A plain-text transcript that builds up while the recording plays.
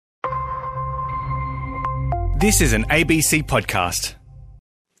This is an ABC podcast.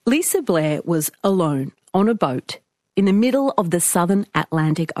 Lisa Blair was alone on a boat in the middle of the southern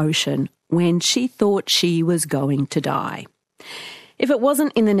Atlantic Ocean when she thought she was going to die. If it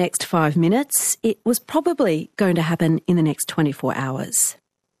wasn't in the next 5 minutes, it was probably going to happen in the next 24 hours.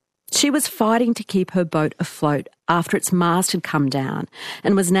 She was fighting to keep her boat afloat after its mast had come down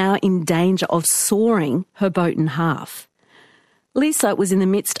and was now in danger of sawing her boat in half. Lisa was in the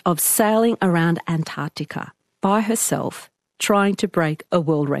midst of sailing around Antarctica by herself, trying to break a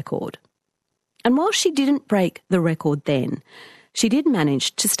world record. And while she didn't break the record then, she did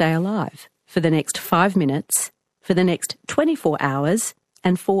manage to stay alive for the next 5 minutes, for the next 24 hours,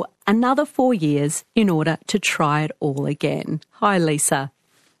 and for another 4 years in order to try it all again. Hi, Lisa.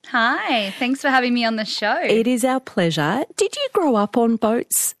 Hi, thanks for having me on the show. It is our pleasure. Did you grow up on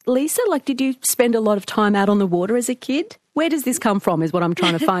boats, Lisa? Did you spend a lot of time out on the water as a kid? Where does this come from is what I'm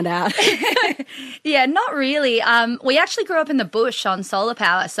trying to find out. Yeah, not really. We actually grew up in the bush on solar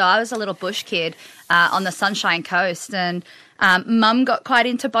power, so I was a little bush kid on the Sunshine Coast, and Mum got quite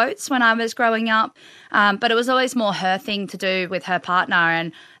into boats when I was growing up, but it was always more her thing to do with her partner,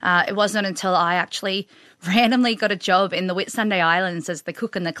 and it wasn't until I actually randomly got a job in the Whitsunday Islands as the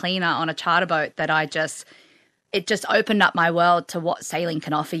cook and the cleaner on a charter boat that it just opened up my world to what sailing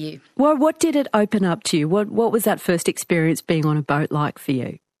can offer you. Well, what did it open up to you? What was that first experience being on a boat like for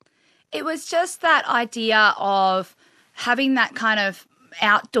you? It was just that idea of having that kind of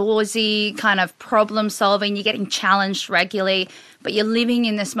outdoorsy kind of problem solving. You're getting challenged regularly, but you're living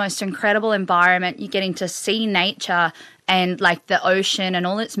in this most incredible environment. You're getting to see nature and the ocean and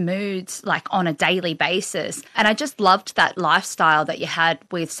all its moods on a daily basis. And I just loved that lifestyle that you had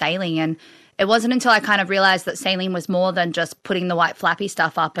with sailing. And it wasn't until I kind of realised that sailing was more than just putting the white flappy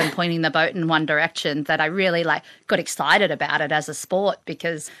stuff up and pointing the boat in one direction that I really got excited about it as a sport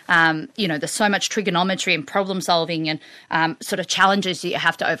because, there's so much trigonometry and problem solving and sort of challenges you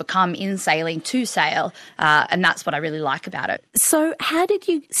have to overcome in sailing to sail. And that's what I really like about it. So how did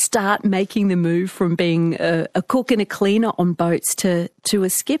you start making the move from being a cook and a cleaner on boats to a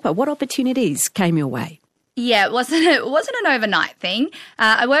skipper? What opportunities came your way? Yeah, it wasn't an overnight thing.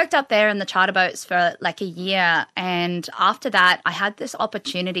 I worked up there in the charter boats for a year, and after that I had this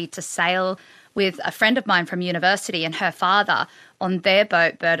opportunity to sail with a friend of mine from university and her father on their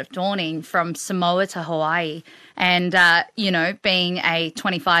boat, Bird of Dawning, from Samoa to Hawaii. And, being a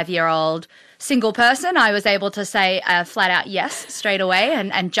 25-year-old single person, I was able to say a flat out yes straight away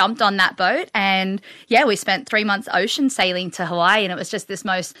and jumped on that boat. And, yeah, we spent 3 months ocean sailing to Hawaii, and it was just this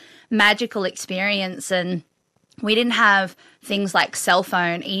most magical experience. And we didn't have things like cell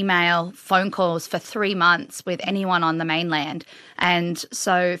phone, email, phone calls for 3 months with anyone on the mainland. And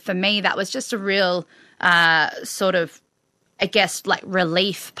so for me, that was just a real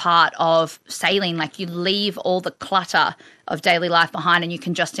relief part of sailing. You leave all the clutter of daily life behind and you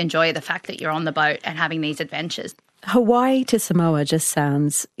can just enjoy the fact that you're on the boat and having these adventures. Hawaii to Samoa just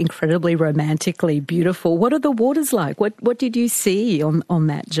sounds incredibly romantically beautiful. What are the waters like? What did you see on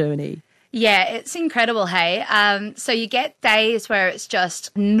that journey? Yeah, it's incredible, hey. So you get days where it's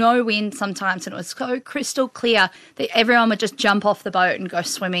just no wind sometimes, and it was so crystal clear that everyone would just jump off the boat and go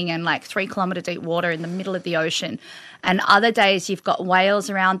swimming in 3 kilometre deep water in the middle of the ocean. And other days you've got whales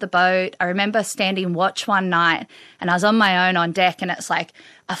around the boat. I remember standing watch one night and I was on my own on deck, and it's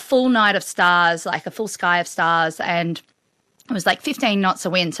a full night of stars, a full sky of stars, and it was 15 knots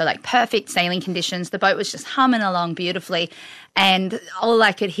of wind, so perfect sailing conditions. The boat was just humming along beautifully, and all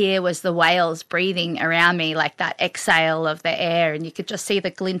I could hear was the whales breathing around me, that exhale of the air, and you could just see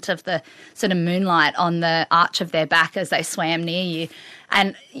the glint of the sort of moonlight on the arch of their back as they swam near you.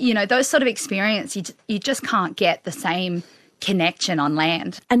 And, those sort of experiences, you just can't get the same connection on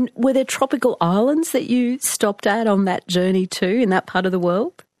land. And were there tropical islands that you stopped at on that journey too, in that part of the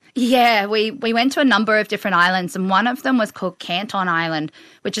world? Yeah, we went to a number of different islands, and one of them was called Canton Island,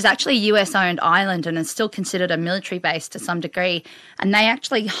 which is actually a US-owned island and is still considered a military base to some degree. And they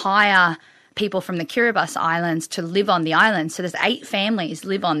actually hire people from the Kiribati Islands to live on the island. So there's 8 families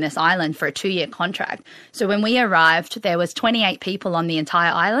live on this island for a 2-year contract. So when we arrived, there was 28 people on the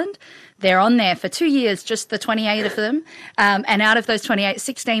entire island. They're on there for 2 years, just the 28 of them. And out of those 28,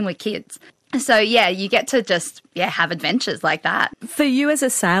 16 were kids. So, yeah, you get to just, have adventures like that. For you as a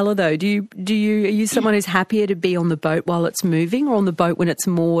sailor, though, are you someone who's happier to be on the boat while it's moving or on the boat when it's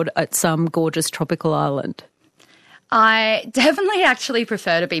moored at some gorgeous tropical island? I definitely actually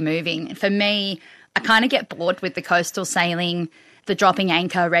prefer to be moving. For me, I kind of get bored with the coastal sailing, the dropping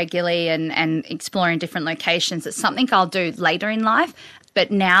anchor regularly and exploring different locations. It's something I'll do later in life.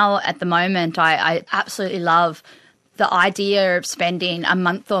 But now, at the moment, I absolutely love the idea of spending a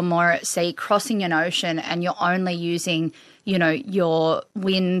month or more at sea crossing an ocean and you're only using, your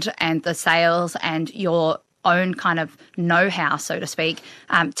wind and the sails and your own kind of know-how, so to speak,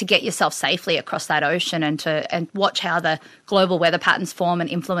 to get yourself safely across that ocean and watch how the global weather patterns form and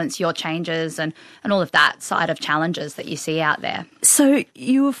influence your changes and all of that side of challenges that you see out there. So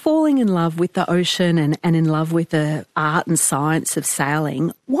you were falling in love with the ocean and in love with the art and science of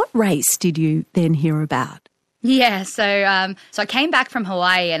sailing. What race did you then hear about? Yeah, so I came back from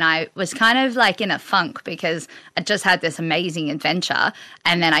Hawaii and I was kind of like in a funk because I just had this amazing adventure,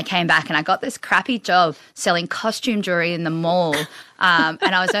 and then I came back and I got this crappy job selling costume jewelry in the mall. And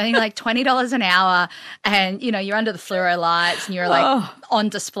I was earning like $20 an hour, and you're under the fluoro lights and you're like on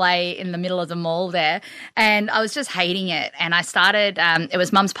display in the middle of the mall there, and I was just hating it. And I started it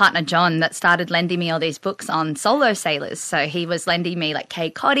was Mum's partner John that started lending me all these books on solo sailors. So he was lending me like Kay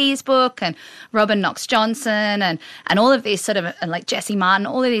Cotty's book and Robin Knox Johnson and all of these sort of like Jesse Martin,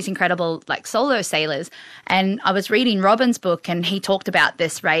 all of these incredible like solo sailors. And I was reading Robin's book, and he talked about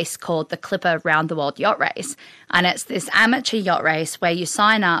this race called the Clipper Round the World Yacht Race. And it's this amateur yacht race where you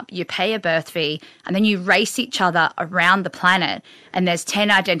sign up, you pay a berth fee, and then you race each other around the planet. And there's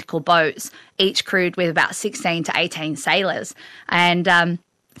 10 identical boats, each crewed with about 16 to 18 sailors. And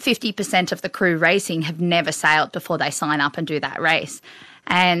 50% of the crew racing have never sailed before they sign up and do that race.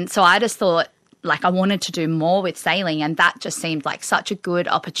 And so I just thought, like, I wanted to do more with sailing, and that just seemed like such a good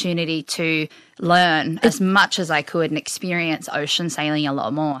opportunity to learn as much as I could and experience ocean sailing a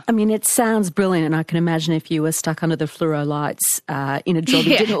lot more. I mean, it sounds brilliant, and I can imagine if you were stuck under the fluoro lights in a job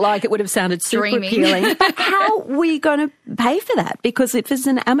you didn't like, it would have sounded super appealing. But how were you going to pay for that? Because if it's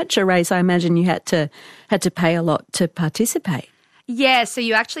an amateur race, I imagine you had to pay a lot to participate. Yeah, so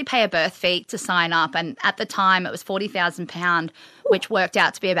you actually pay a berth fee to sign up, and at the time it was £40,000, which worked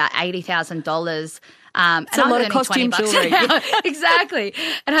out to be about $80,000. It's a lot of costume jewellery. Exactly.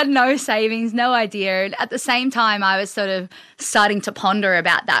 And I had no savings, no idea. And at the same time, I was sort of starting to ponder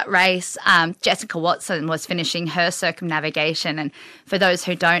about that race. Jessica Watson was finishing her circumnavigation. And for those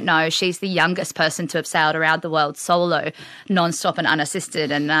who don't know, she's the youngest person to have sailed around the world solo, non-stop and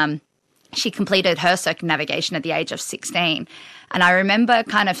unassisted. And she completed her circumnavigation at the age of 16. And I remember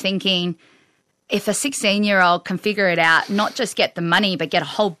kind of thinking, if a 16-year-old can figure it out, not just get the money, but get a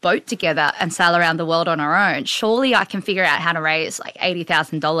whole boat together and sail around the world on her own, surely I can figure out how to raise like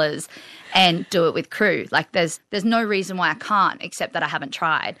 $80,000 and do it with crew. Like there's no reason why I can't, except that I haven't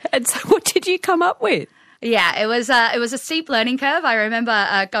tried. And so what did you come up with? Yeah, it was a steep learning curve. I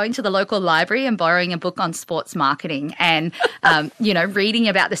remember going to the local library and borrowing a book on sports marketing and, reading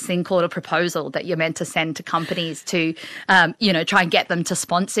about this thing called a proposal that you're meant to send to companies to, try and get them to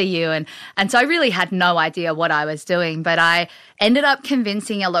sponsor you. And so I really had no idea what I was doing, but I ended up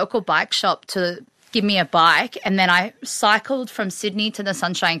convincing a local bike shop to give me a bike, and then I cycled from Sydney to the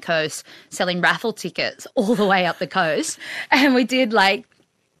Sunshine Coast selling raffle tickets all the way up the coast. And we did like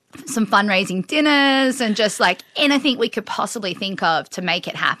some fundraising dinners and just like anything we could possibly think of to make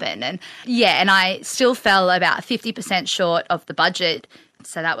it happen. And I still fell about 50% short of the budget.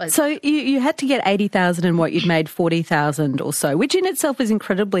 So that was... So you had to get 80,000 and what you'd made 40,000 or so, which in itself is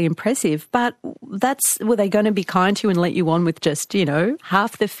incredibly impressive. But were they going to be kind to you and let you on with just,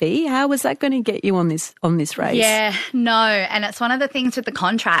 half the fee? How was that going to get you on this race? Yeah, no. And it's one of the things with the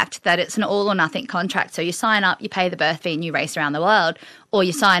contract that it's an all or nothing contract. So you sign up, you pay the berth fee and you race around the world. Or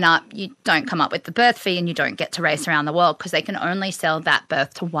you sign up, you don't come up with the berth fee and you don't get to race around the world because they can only sell that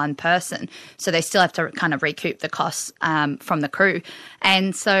berth to one person. So they still have to kind of recoup the costs from the crew.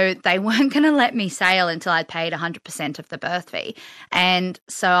 And so they weren't going to let me sail until I'd paid 100% of the berth fee. And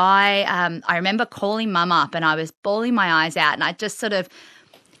so I remember calling Mum up and I was bawling my eyes out, and I just sort of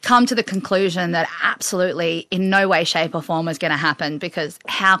come to the conclusion that absolutely in no way, shape or form was going to happen, because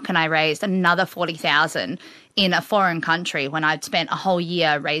how can I raise another 40,000 in a foreign country when I'd spent a whole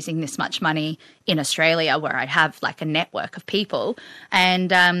year raising this much money in Australia where I'd have like a network of people.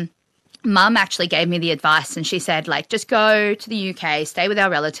 And Mum actually gave me the advice, and she said, like, just go to the UK, stay with our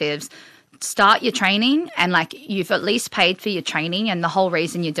relatives, start your training, and like you've at least paid for your training, and the whole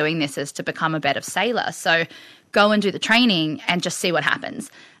reason you're doing this is to become a better sailor. So go and do the training and just see what happens.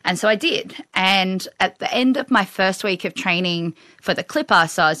 And so I did. And at the end of my first week of training for the Clipper,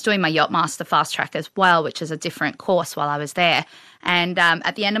 so I was doing my Yachtmaster Fast Track as well, which is a different course while I was there. And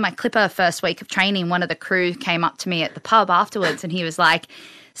at the end of my Clipper first week of training, one of the crew came up to me at the pub afterwards and he was like,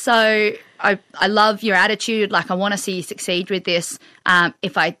 so I love your attitude. Like, I want to see you succeed with this.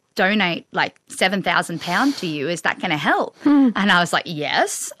 If I donate like £7,000 to you. Is that going to help? And I was like,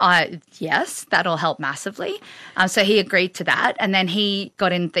 yes, that'll help massively. So he agreed to that. And then he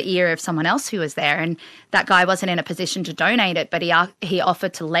got in the ear of someone else who was there, and that guy wasn't in a position to donate it, but he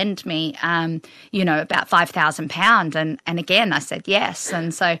offered to lend me, about £5,000. And again, I said yes.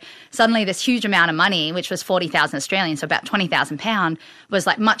 And so suddenly this huge amount of money, which was 40,000 Australian, so about £20,000, was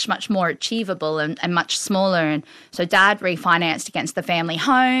like much, much more achievable and much smaller. And so Dad refinanced against the family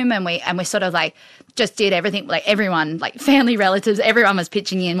home, and we sort of like just did everything, like everyone, like family, relatives, everyone was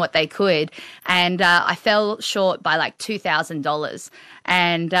pitching in what they could. And I fell short by like $2,000.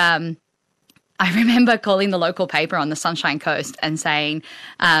 And I remember calling the local paper on the Sunshine Coast and saying,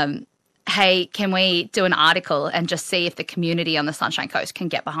 hey, can we do an article and just see if the community on the Sunshine Coast can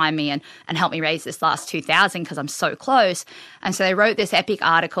get behind me and help me raise this last $2,000 because I'm so close. And so they wrote this epic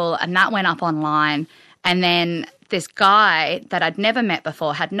article, and that went up online. And then this guy that I'd never met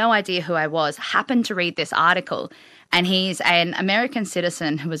before, had no idea who I was, happened to read this article. And he's an American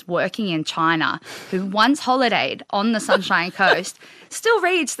citizen who was working in China, who once holidayed on the Sunshine Coast, still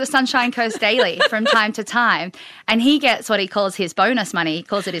reads the Sunshine Coast Daily from time to time. And he gets what he calls his bonus money. He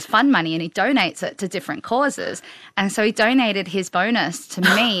calls it his fun money, and he donates it to different causes. And so he donated his bonus to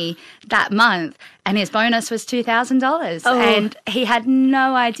me that month, and his bonus was $2,000. Oh. And he had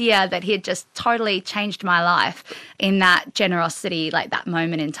no idea that he had just totally changed my life in that generosity, like that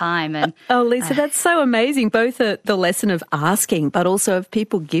moment in time. And Oh, Lisa, that's so amazing, both the lesson of asking but also of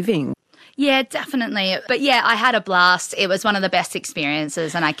people giving. Yeah, definitely. But yeah, I had a blast. It was one of the best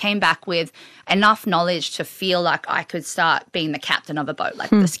experiences, and I came back with enough knowledge to feel like I could start being the captain of a boat, like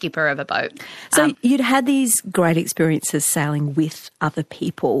the skipper of a boat. So you'd had these great experiences sailing with other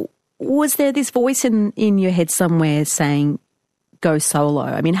people. Was there this voice in your head somewhere saying, go solo?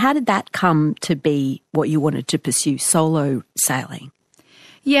 I mean, how did that come to be what you wanted to pursue, solo sailing?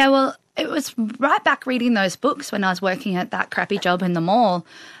 Yeah, well, it was right back reading those books when I was working at that crappy job in the mall.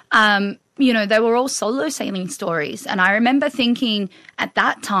 They were all solo sailing stories. And I remember thinking at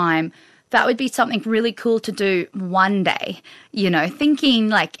that time, that would be something really cool to do one day, thinking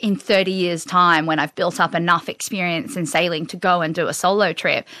like in 30 years' time when I've built up enough experience in sailing to go and do a solo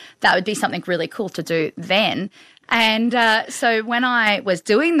trip, that would be something really cool to do then. And so when I was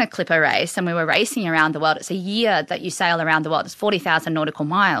doing the Clipper race and we were racing around the world, it's a year that you sail around the world, it's 40,000 nautical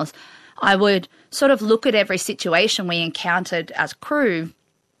miles, I would sort of look at every situation we encountered as crew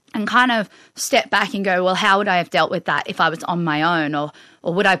and kind of step back and go, well, how would I have dealt with that if I was on my own? Or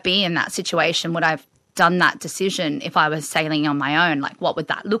would I be in that situation? Would I have done that decision if I was sailing on my own? Like, what would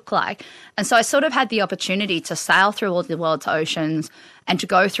that look like? And so I sort of had the opportunity to sail through all the world's oceans and to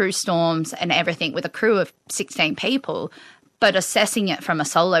go through storms and everything with a crew of 16 people, but assessing it from a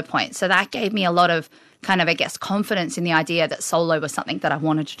solo point. So that gave me a lot of kind of, I guess, confidence in the idea that solo was something that I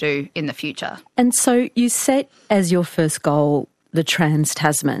wanted to do in the future. And so you set as your first goal the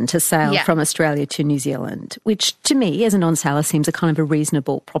Trans-Tasman, to sail from Australia to New Zealand, which to me as a non-sailor seems a kind of a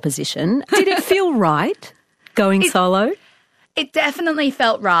reasonable proposition. Did it feel right going solo? It definitely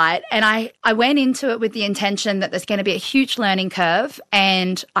felt right. And I went into it with the intention that there's going to be a huge learning curve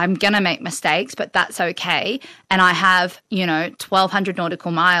and I'm going to make mistakes, but that's okay. And I have, 1,200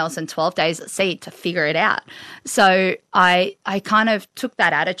 nautical miles and 12 days at sea to figure it out. So I kind of took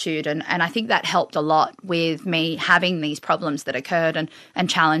that attitude and I think that helped a lot with me having these problems that occurred and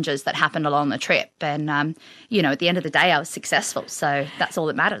challenges that happened along the trip. And, at the end of the day, I was successful. So that's all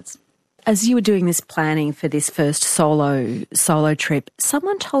that matters. As you were doing this planning for this first solo trip,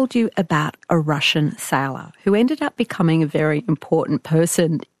 someone told you about a Russian sailor who ended up becoming a very important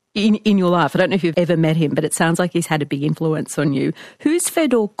person in your life. I don't know if you've ever met him, but it sounds like he's had a big influence on you. Who's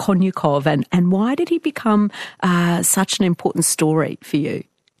Fedor Konyukov and why did he become such an important story for you?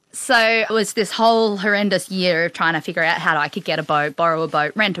 So it was this whole horrendous year of trying to figure out how I could get a boat, borrow a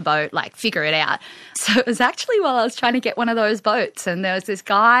boat, rent a boat, figure it out. So it was actually while I was trying to get one of those boats, and there was this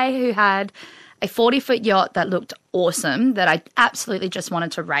guy who had a 40-foot yacht that looked awesome that I absolutely just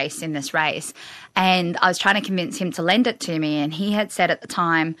wanted to race in this race. And I was trying to convince him to lend it to me, and he had said at the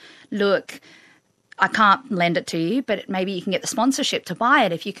time, look, I can't lend it to you, but maybe you can get the sponsorship to buy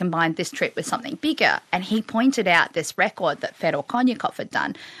it if you combine this trip with something bigger. And he pointed out this record that Fedor Konyukov had done.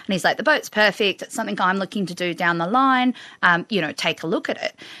 And he's like, the boat's perfect. It's something I'm looking to do down the line. Take a look at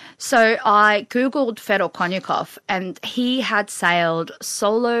it. So I Googled Fedor Konyukov, and he had sailed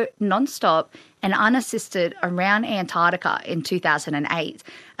solo, nonstop, and unassisted around Antarctica in 2008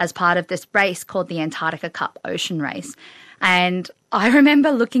 as part of this race called the Antarctica Cup Ocean Race. And I remember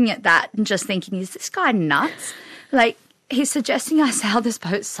looking at that and just thinking, is this guy nuts? he's suggesting I sail this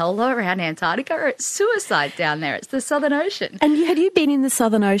boat solo around Antarctica, or it's suicide down there. It's the Southern Ocean. And had you been in the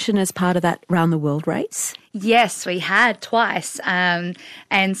Southern Ocean as part of that round the world race? Yes, we had twice. And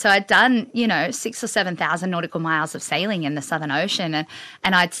so I'd done, 6,000 or 7,000 nautical miles of sailing in the Southern Ocean, and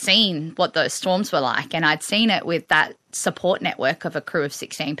I'd seen what those storms were like, and I'd seen it with that support network of a crew of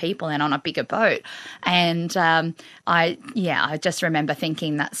 16 people and on a bigger boat. And I just remember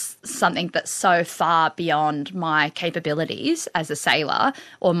thinking that's something that's so far beyond my capabilities as a sailor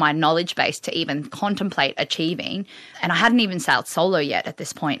or my knowledge base to even contemplate achieving. And I hadn't even sailed solo yet at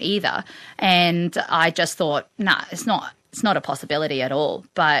this point either. And I just thought, nah, it's not a possibility at all.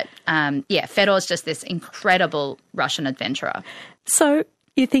 But Fedor's just this incredible Russian adventurer. So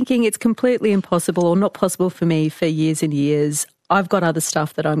you're thinking it's completely impossible or not possible for me for years and years. I've got other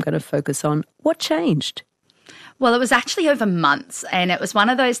stuff that I'm going to focus on. What changed? Well, it was actually over months, and it was one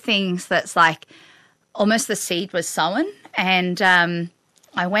of those things that's like almost the seed was sown. And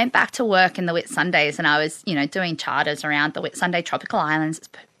I went back to work in the Whitsundays, and I was, doing charters around the Whitsunday tropical islands. It's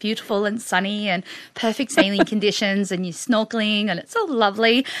beautiful and sunny and perfect sailing conditions, and you're snorkeling and it's so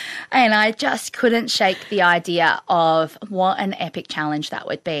lovely. And I just couldn't shake the idea of what an epic challenge that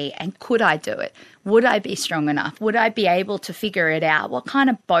would be. And could I do it? Would I be strong enough? Would I be able to figure it out? What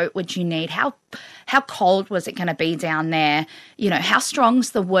kind of boat would you need? How cold was it going to be down there? How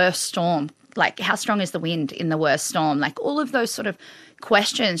strong's the worst storm? Like, how strong is the wind in the worst storm? Like, all of those sort of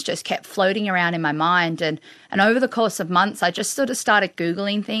questions just kept floating around in my mind. And over the course of months, I just sort of started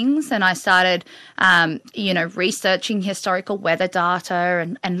Googling things, and I started, researching historical weather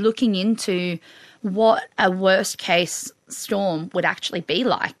data and looking into what a worst case storm would actually be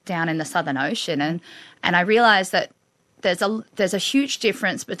like down in the Southern Ocean. And I realized that there's a huge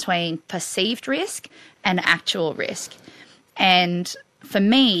difference between perceived risk and actual risk. And for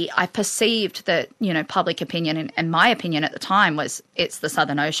me, I perceived that, public opinion and my opinion at the time was it's the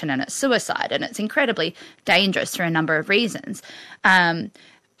Southern Ocean and it's suicide, and it's incredibly dangerous for a number of reasons.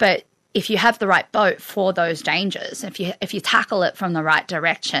 But if you have the right boat for those dangers, if you tackle it from the right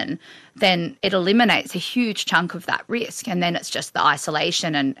direction, then it eliminates a huge chunk of that risk. And then it's just the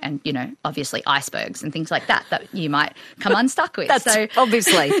isolation and obviously icebergs and things like that you might come unstuck with. That's so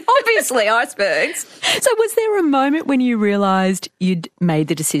obviously icebergs. So was there a moment when you realised you'd made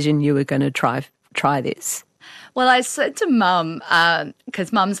the decision you were going to try this? Well, I said to Mum,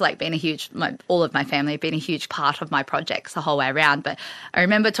 because Mum's been all of my family have been a huge part of my projects the whole way around. But I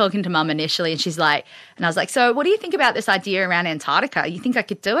remember talking to Mum initially, and she's like, and I was like, so what do you think about this idea around Antarctica? You think I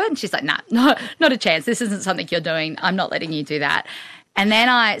could do it? And she's like, nah, not a chance. This isn't something you're doing. I'm not letting you do that. And then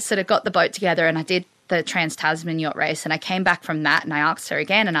I sort of got the boat together and I did the Trans-Tasman yacht race, and I came back from that and I asked her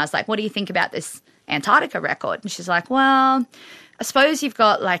again, and I was like, what do you think about this Antarctica record? And she's like, well, I suppose you've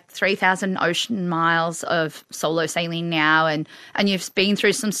got 3,000 ocean miles of solo sailing now, and you've been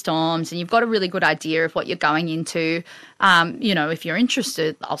through some storms, and you've got a really good idea of what you're going into. If you're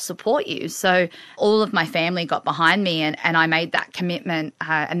interested, I'll support you. So all of my family got behind me, and I made that commitment,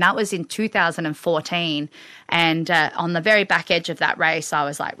 and that was in 2014. And on the very back edge of that race, I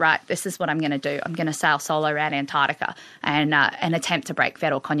was like, right, this is what I'm going to do. I'm going to sail solo around Antarctica and attempt to break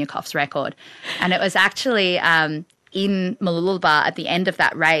Fedor Konyakov's record. And it was actually in Mooloolaba at the end of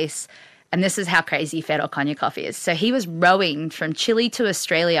that race, and this is how crazy Fedor Konyakov is. So he was rowing from Chile to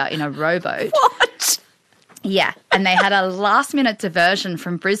Australia in a rowboat. What? Yeah, and they had a last-minute diversion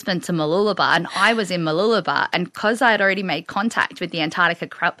from Brisbane to Mooloolaba, and I was in Mooloolaba, and because I had already made contact with the Antarctica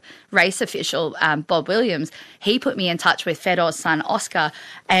Cup race official, Bob Williams, he put me in touch with Fedor's son, Oscar,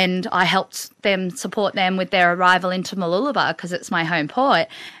 and I helped support them with their arrival into Mooloolaba because it's my home port,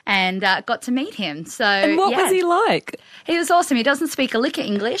 and got to meet him. So, and what was he like? He was awesome. He doesn't speak a lick of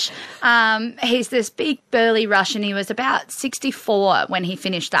English. He's this big, burly Russian. He was about 64 when he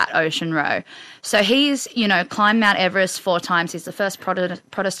finished that ocean row. So he's, climbed Mount Everest 4 times. He's the first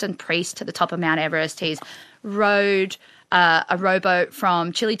Protestant priest to the top of Mount Everest. He's rowed a rowboat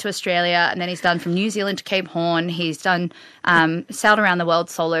from Chile to Australia, and then he's done from New Zealand to Cape Horn. He's done sailed around the world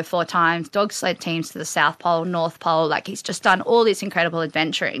solo 4 times, dog sled teams to the South Pole, North Pole. He's just done all this incredible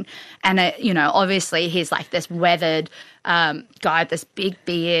adventuring. And, obviously he's this weathered guy with this big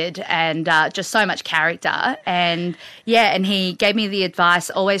beard and just so much character. And, and he gave me the advice,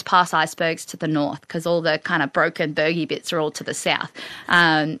 always pass icebergs to the north because all the kind of broken bergy bits are all to the south.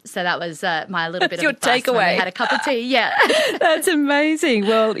 So that was my little bit of your advice takeaway. when we had a cup of tea. Yeah. That's amazing.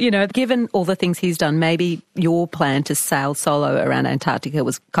 Well, given all the things he's done, maybe your plan to sail solo around Antarctica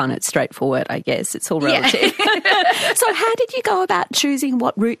was kind of straightforward, I guess. It's all relative. Yeah. So how did you go about choosing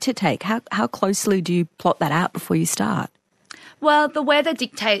what route to take? How closely do you plot that out before you start? Well, the weather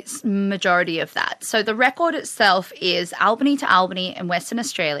dictates majority of that. So the record itself is Albany to Albany in Western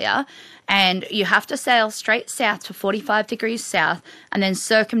Australia, and you have to sail straight south to 45 degrees south and then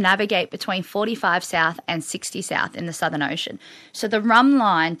circumnavigate between 45 south and 60 south in the Southern Ocean. So the run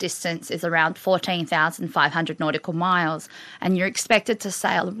line distance is around 14,500 nautical miles, and you're expected to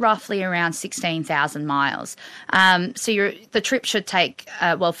sail roughly around 16,000 miles. So the trip should take,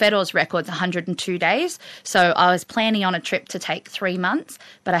 Fedor's record's 102 days. So I was planning on a trip to take 3 months,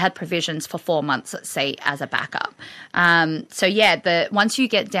 but I had provisions for 4 months at sea as a backup. Once you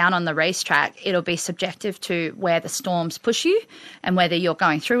get down on the racetrack, it'll be subjective to where the storms push you and whether you're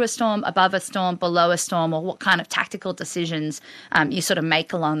going through a storm, above a storm, below a storm, or what kind of tactical decisions you sort of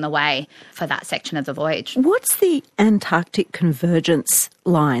make along the way for that section of the voyage. What's the Antarctic Convergence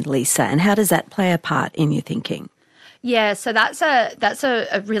Line, Lisa, and how does that play a part in your thinking? Yeah, so that's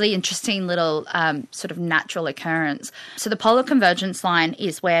a really interesting little sort of natural occurrence. So the Polar Convergence Line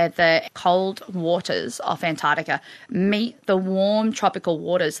is where the cold waters off Antarctica meet the warm tropical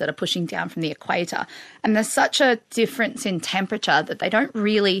waters that are pushing down from the equator. And there's such a difference in temperature that they don't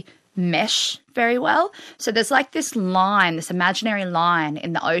really mesh very well. So there's like this line, this imaginary line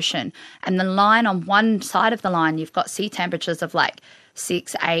in the ocean. And the line on one side of the line, you've got sea temperatures of like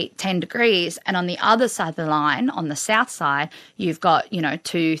 6, 8, 10 degrees. And on the other side of the line, on the south side, you've got,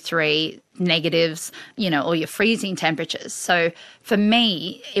 2, 3 negatives, or your freezing temperatures. So for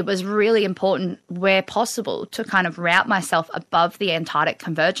me, it was really important where possible to kind of route myself above the Antarctic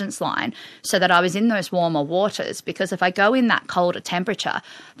Convergence Line so that I was in those warmer waters, because if I go in that colder temperature,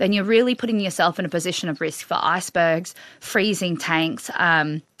 then you're really putting yourself in a position of risk for icebergs, freezing tanks,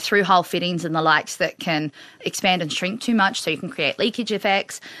 through-hull fittings and the likes that can expand and shrink too much, so you can create leakage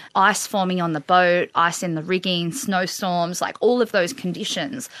effects, ice forming on the boat, ice in the rigging, snowstorms, like all of those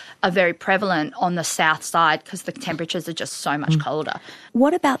conditions are very prevalent on the south side because the temperatures are just so much colder.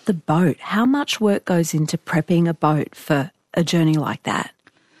 What about the boat? How much work goes into prepping a boat for a journey like that?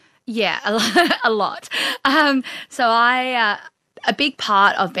 Yeah, a lot. A big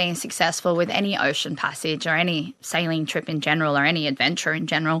part of being successful with any ocean passage or any sailing trip in general or any adventure in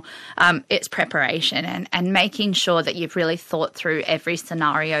general, it's preparation and making sure that you've really thought through every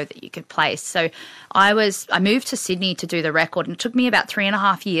scenario that you could place. So I moved to Sydney to do the record, and it took me about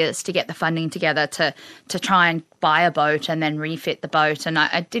 3.5 years to get the funding together to try and buy a boat and then refit the boat. And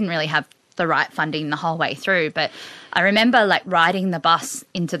I didn't really have the right funding the whole way through, but I remember like riding the bus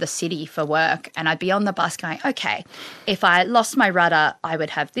into the city for work, and I'd be on the bus going, okay, if I lost my rudder, I would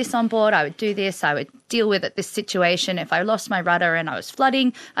have this on board, I would do this, I would deal with it this situation. If I lost my rudder and I was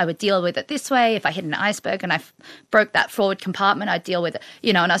flooding, I would deal with it this way. If I hit an iceberg and I broke that forward compartment, I'd deal with it,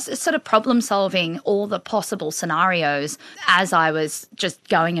 and I was sort of problem solving all the possible scenarios as I was just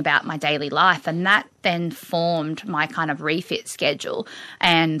going about my daily life. And that then formed my kind of refit schedule.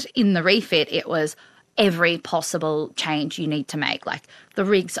 And in the refit, it was every possible change you need to make, like the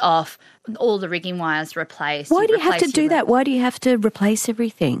rig's off, all the rigging wires replaced. Why do you have to do that? Why do you have to replace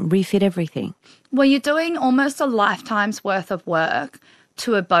everything, refit everything? Well, you're doing almost a lifetime's worth of work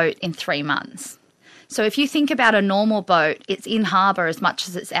to a boat in 3 months. So if you think about a normal boat, it's in harbour as much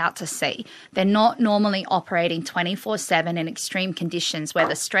as it's out to sea. They're not normally operating 24/7 in extreme conditions where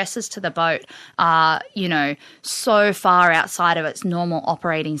the stresses to the boat are, so far outside of its normal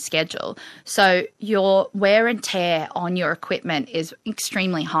operating schedule. So your wear and tear on your equipment is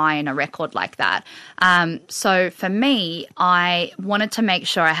extremely high in a record like that. So for me, I wanted to make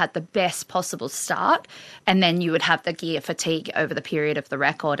sure I had the best possible start, and then you would have the gear fatigue over the period of the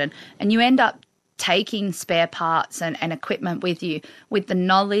record. And you end up taking spare parts and equipment with you with the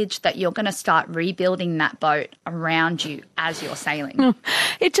knowledge that you're going to start rebuilding that boat around you as you're sailing.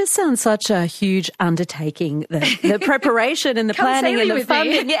 It just sounds such a huge undertaking, the preparation and the planning and the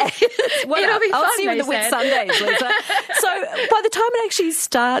funding. Yeah. I'll see you on the Whitsundays, Lisa. So by the time it actually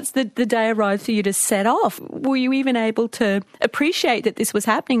starts, the day arrives for you to set off, were you even able to appreciate that this was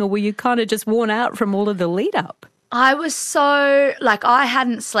happening, or were you kind of just worn out from all of the lead up? I was I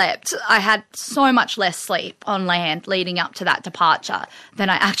hadn't slept. I had so much less sleep on land leading up to that departure than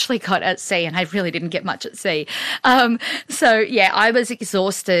I actually got at sea, and I really didn't get much at sea. I was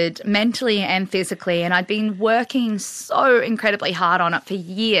exhausted mentally and physically, and I'd been working so incredibly hard on it for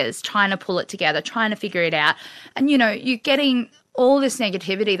years, trying to pull it together, trying to figure it out. And, you're getting all this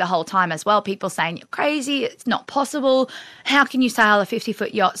negativity the whole time as well. People saying you're crazy, it's not possible. How can you sail a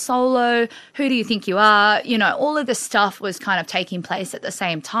 50-foot yacht solo? Who do you think you are? All of this stuff was kind of taking place at the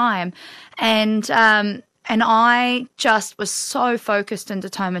same time. And I just was so focused and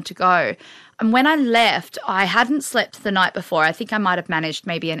determined to go. And when I left, I hadn't slept the night before. I think I might have managed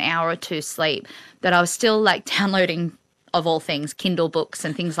maybe an hour or two sleep, that I was still downloading of all things, Kindle books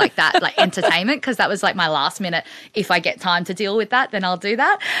and things like that, like entertainment, because that was like my last minute. If I get time to deal with that, then I'll do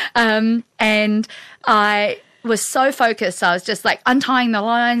that. And I was so focused. I was just like untying the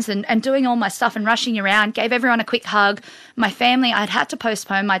lines and doing all my stuff and rushing around, gave everyone a quick hug. My family, I'd had to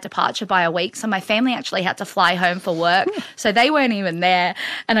postpone my departure by a week, so my family actually had to fly home for work. So they weren't even there.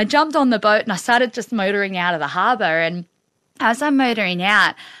 And I jumped on the boat and I started just motoring out of the harbour. And as I'm motoring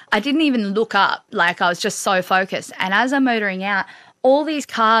out, I didn't even look up, like I was just so focused. And as I'm motoring out, all these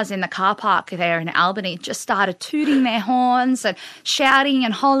cars in the car park there in Albany just started tooting their horns and shouting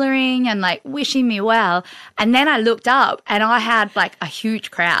and hollering and like wishing me well. And then I looked up and I had like a huge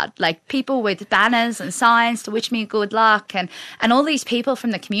crowd, like people with banners and signs to wish me good luck. And all these people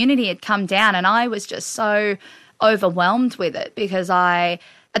from the community had come down, and I was just so overwhelmed with it because I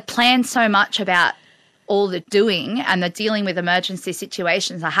had planned so much about all the doing and the dealing with emergency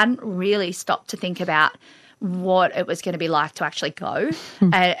situations. I hadn't really stopped to think about what it was going to be like to actually go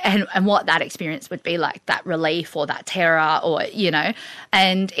and what that experience would be like, that relief or that terror or, you know.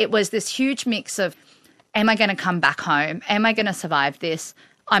 And it was this huge mix of, am I going to come back home? Am I going to survive this?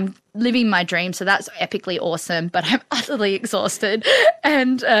 I'm living my dream, so that's epically awesome, but I'm utterly exhausted.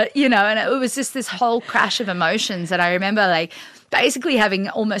 And, you know, and it was just this whole crash of emotions. And I remember like basically having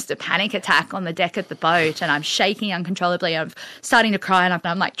almost a panic attack on the deck of the boat, and I'm shaking uncontrollably. I'm starting to cry, and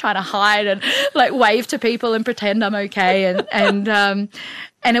I'm like trying to hide and like wave to people and pretend I'm okay. And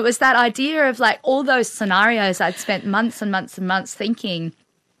it was that idea of like all those scenarios I'd spent months and months and months thinking,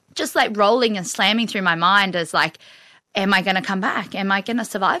 just like rolling and slamming through my mind as like, am I going to come back? Am I going to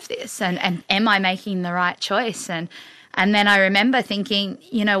survive this? And am I making the right choice? And then I remember thinking,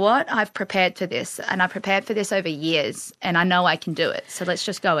 you know what, I've prepared for this, and I prepared for this over years, and I know I can do it. So let's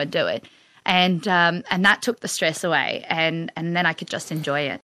just go and do it. And that took the stress away, and then I could just enjoy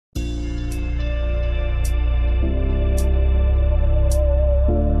it.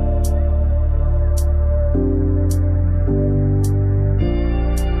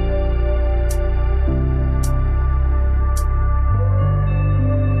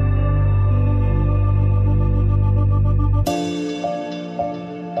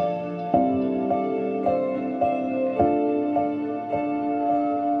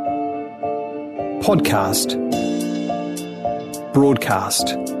 Podcast, broadcast,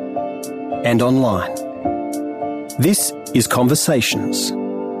 and online. This is Conversations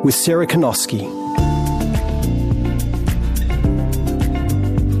with Sarah Konoski.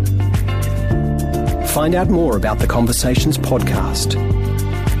 Find out more about the Conversations podcast.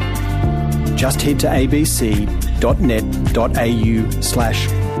 Just head to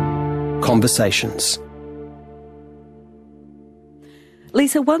abc.net.au/conversations.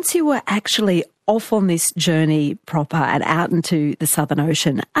 Lisa, once you were actually off on this journey proper and out into the Southern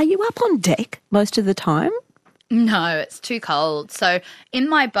Ocean, are you up on deck most of the time? No, it's too cold. So in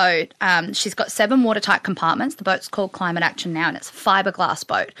my boat, she's got 7 watertight compartments. The boat's called Climate Action now, and it's a fiberglass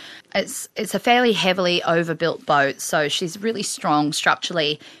boat. It's a fairly heavily overbuilt boat, so she's really strong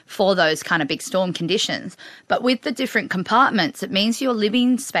structurally for those kind of big storm conditions. But with the different compartments, it means your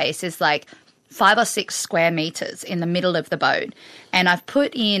living space is like 5 or 6 square meters in the middle of the boat. And I've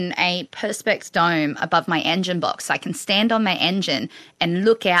put in a Perspex dome above my engine box. So I can stand on my engine and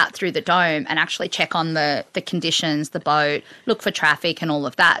look out through the dome and actually check on the conditions, the boat, look for traffic and all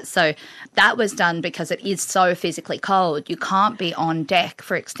of that. So that was done because it is so physically cold. You can't be on deck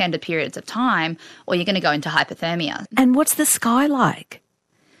for extended periods of time or you're going to go into hypothermia. And what's the sky like?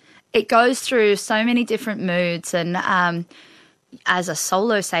 It goes through so many different moods, and as a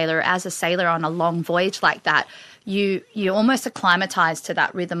solo sailor, as a sailor on a long voyage like that, you almost acclimatise to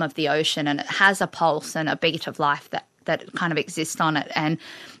that rhythm of the ocean, and it has a pulse and a beat of life that kind of exists on it. And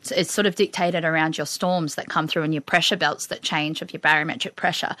it's sort of dictated around your storms that come through and your pressure belts that change of your barometric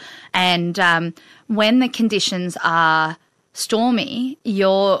pressure. And when the conditions are stormy,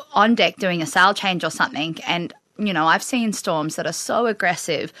 you're on deck doing a sail change or something, and you know, I've seen storms that are so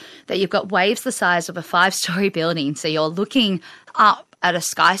aggressive that you've got waves the size of a 5-story building. So you're looking up at a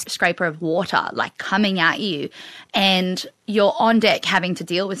skyscraper of water, like coming at you, and you're on deck having to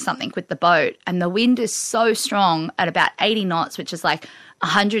deal with something with the boat. And the wind is so strong at about 80 knots, which is like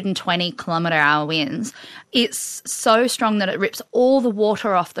 120 kilometre-hour winds. It's so strong that it rips all the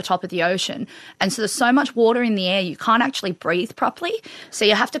water off the top of the ocean. And so there's so much water in the air, you can't actually breathe properly. So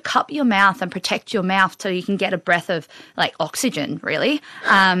you have to cup your mouth and protect your mouth so you can get a breath of like oxygen, really.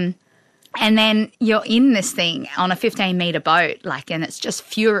 And then you're in this thing on a 15-meter boat, and it's just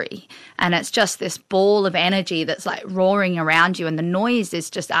fury. And it's just this ball of energy that's roaring around you. And the noise is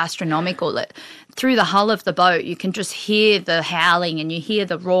just astronomical. Through the hull of the boat, you can just hear the howling and you hear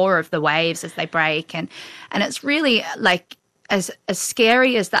the roar of the waves as they break. And it's really as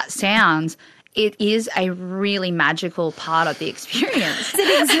scary as that sounds, it is a really magical part of the experience.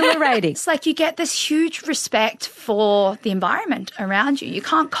 It's exhilarating. It's you get this huge respect for the environment around you. You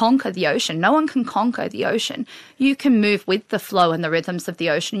can't conquer the ocean. No one can conquer the ocean. You can move with the flow and the rhythms of the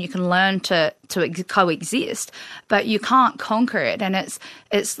ocean. You can learn to coexist, but you can't conquer it. And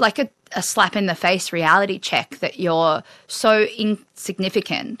it's like a slap in the face reality check that you're so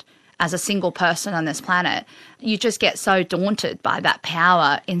insignificant as a single person on this planet. You just get so daunted by that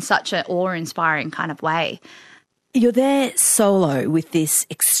power in such an awe-inspiring kind of way. You're there solo with this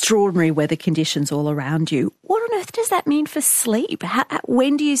extraordinary weather conditions all around you. What on earth does that mean for sleep?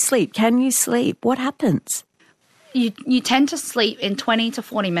 When do you sleep? Can you sleep? What happens? You tend to sleep in 20 to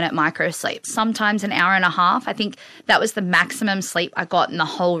 40-minute micro sleeps, sometimes an hour and a half. I think that was the maximum sleep I got in the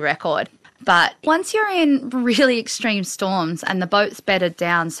whole record. But once you're in really extreme storms and the boat's bedded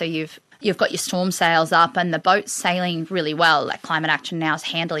down, so you've got your storm sails up and the boat's sailing really well, Climate Action Now is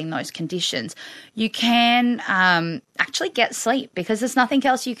handling those conditions, you can actually get sleep because there's nothing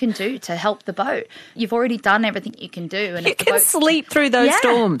else you can do to help the boat. You've already done everything you can do. And you can sleep through those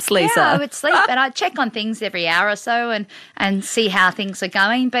storms, Lisa. Yeah, I would sleep. And I'd check on things every hour or so and see how things are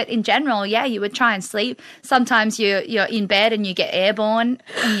going. But in general, you would try and sleep. Sometimes you're in bed and you get airborne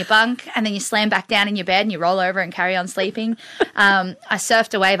in your bunk and then you slam back down in your bed and you roll over and carry on sleeping. I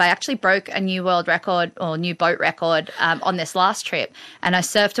surfed a wave. I actually broke a new world record or new boat record on this last trip. And I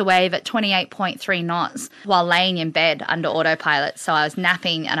surfed a wave at 28.3 knots while laying in bed under autopilot. So I was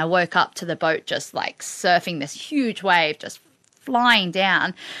napping and I woke up to the boat just surfing this huge wave, just flying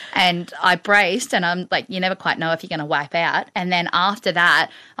down, and I braced and I'm you never quite know if you're going to wipe out. And then after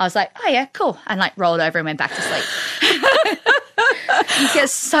that, I was like, oh yeah, cool. And rolled over and went back to sleep. You get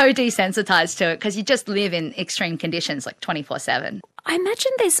so desensitized to it because you just live in extreme conditions 24/7. I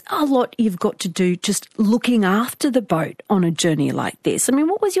imagine there's a lot you've got to do just looking after the boat on a journey like this. I mean,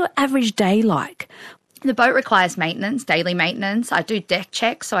 what was your average day like? The boat requires maintenance, daily maintenance. I do deck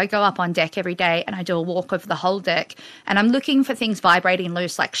checks, so I go up on deck every day and I do a walk over the whole deck, and I'm looking for things vibrating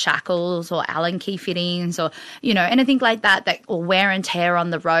loose like shackles or Allen key fittings or, anything like that or wear and tear on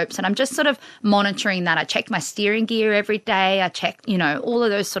the ropes, and I'm just sort of monitoring that. I check my steering gear every day. I check, all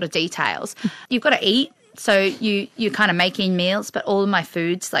of those sort of details. You've got to eat. So you're kind of making meals, but all of my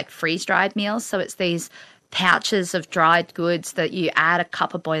food's freeze-dried meals, so it's these pouches of dried goods that you add a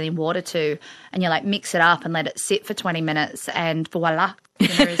cup of boiling water to and you mix it up and let it sit for 20 minutes and voila,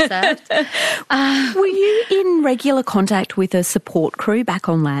 dinner is served. Were you in regular contact with a support crew back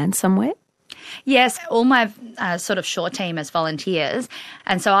on land somewhere? Yes, all my sort of shore team as volunteers.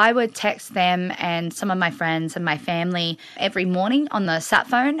 And so I would text them and some of my friends and my family every morning on the sat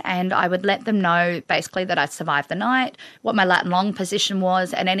phone, and I would let them know basically that I'd survived the night, what my lat and long position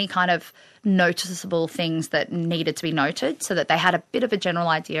was, and any kind of noticeable things that needed to be noted so that they had a bit of a general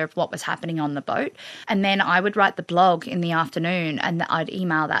idea of what was happening on the boat. And then I would write the blog in the afternoon and I'd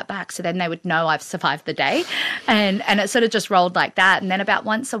email that back. So then they would know I've survived the day. And it sort of just rolled like that. And then about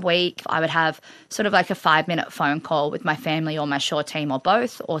once a week, I would have sort of a 5-minute phone call with my family or my shore team or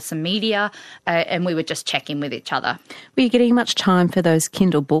both or some media, and we would just check in with each other. Were you getting much time for those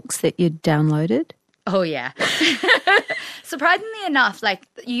Kindle books that you'd downloaded? Oh, yeah. Surprisingly enough,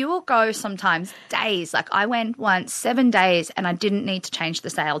 you will go sometimes days. I went once 7 days and I didn't need to change the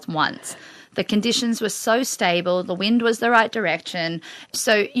sails once. The conditions were so stable. The wind was the right direction.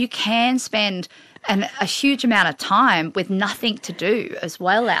 So you can spend a huge amount of time with nothing to do as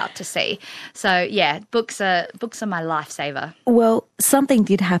well out to sea. So, yeah, books are my lifesaver. Well, something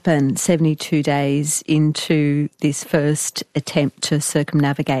did happen 72 days into this first attempt to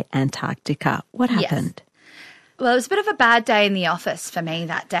circumnavigate Antarctica. What happened? Yes. Well, it was a bit of a bad day in the office for me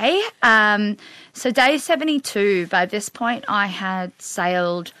that day. So day 72, by this point, I had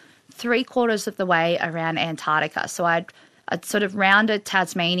sailed 3/4 of the way around Antarctica. So I'd sort of rounded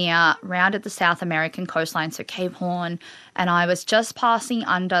Tasmania, rounded the South American coastline, so Cape Horn, and I was just passing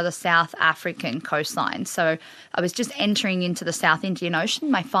under the South African coastline. So I was just entering into the South Indian Ocean,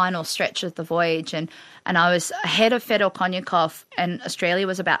 my final stretch of the voyage, and I was ahead of Fedor Konjakov, and Australia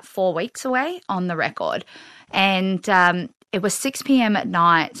was about 4 weeks away on the record. And it was 6 p.m. at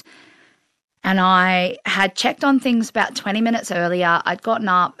night, and I had checked on things about 20 minutes earlier. I'd gotten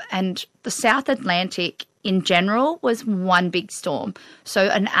up, and the South Atlantic in general was one big storm. So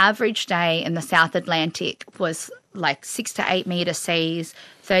an average day in the South Atlantic was like 6 to 8 metre seas,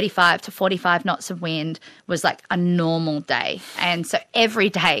 35 to 45 knots of wind was like a normal day. And so every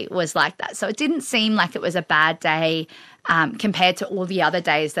day was like that. So it didn't seem like it was a bad day compared to all the other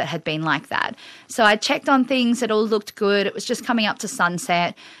days that had been like that. So I checked on things. It all looked good. It was just coming up to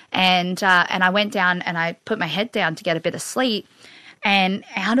sunset. And I went down and I put my head down to get a bit of sleep. And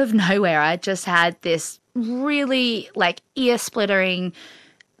out of nowhere, I just had this really like ear-splittering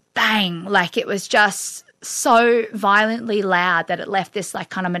bang. Like it was just so violently loud that it left this like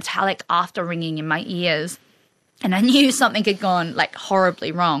kind of metallic after ringing in my ears. And I knew something had gone like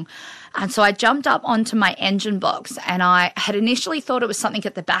horribly wrong. And so I jumped up onto my engine box, and I had initially thought it was something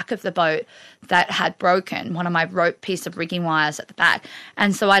at the back of the boat that had broken, one of my rope piece of rigging wires at the back.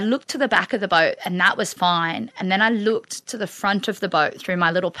 And so I looked to the back of the boat, and that was fine. And then I looked to the front of the boat through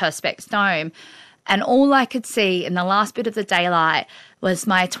my little Perspex dome, and all I could see in the last bit of the daylight was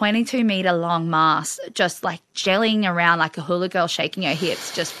my 22-metre long mast just like jelling around like a hula girl shaking her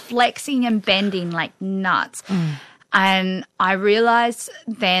hips, just flexing and bending like nuts. And I realised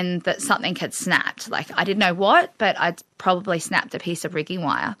then that something had snapped. Like I didn't know what, but I'd probably snapped a piece of rigging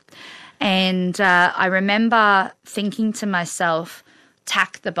wire. And I remember thinking to myself,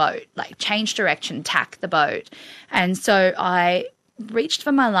 tack the boat, like change direction, tack the boat. And so I reached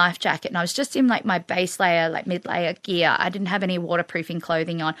for my life jacket, and I was just in like my base layer, like mid-layer gear. I didn't have any waterproofing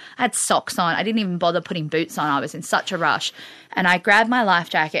clothing on. I had socks on. I didn't even bother putting boots on. I was in such a rush. And I grabbed my life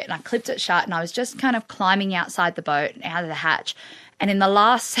jacket and I clipped it shut, and I was just kind of climbing outside the boat and out of the hatch. And in the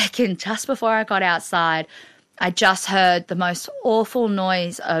last second, just before I got outside, I just heard the most awful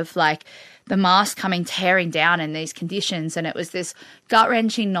noise of like the mast coming tearing down in these conditions. And it was this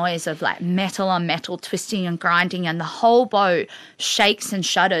gut-wrenching noise of like metal on metal twisting and grinding, and the whole boat shakes and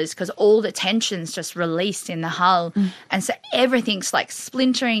shudders because all the tension's just released in the hull. And so everything's like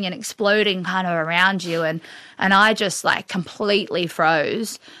splintering and exploding kind of around you. And I just like completely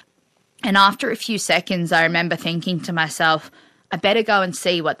froze. And after a few seconds, I remember thinking to myself, I better go and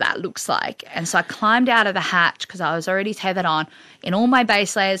see what that looks like. And so I climbed out of the hatch because I was already tethered on in all my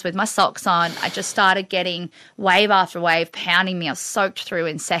base layers with my socks on. I just started getting wave after wave pounding me. I was soaked through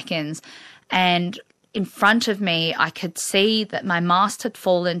in seconds. And in front of me, I could see that my mast had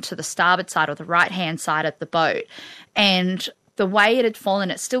fallen to the starboard side or the right-hand side of the boat. And the way it had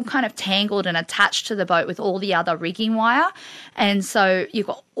fallen, it's still kind of tangled and attached to the boat with all the other rigging wire. And so you've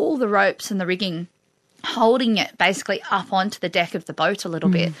got all the ropes and the rigging holding it basically up onto the deck of the boat a little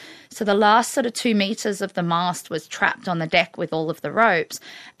bit. So the last sort of 2 meters of the mast was trapped on the deck with all of the ropes,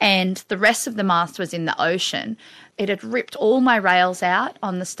 and the rest of the mast was in the ocean. It had ripped all my rails out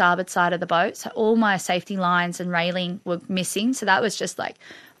on the starboard side of the boat, so all my safety lines and railing were missing. So that was just like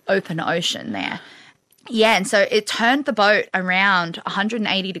open ocean there. Yeah, and so it turned the boat around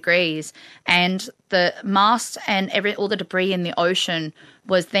 180 degrees, and the mast and all the debris in the ocean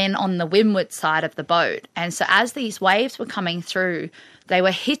was then on the windward side of the boat. And so as these waves were coming through, they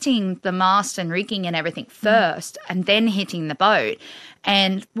were hitting the mast and rigging and everything first and then hitting the boat.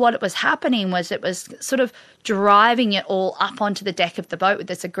 And what was happening was it was sort of driving it all up onto the deck of the boat with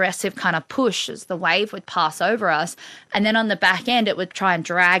this aggressive kind of push as the wave would pass over us. And then on the back end, it would try and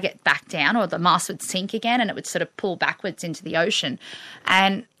drag it back down, or the mast would sink again and it would sort of pull backwards into the ocean.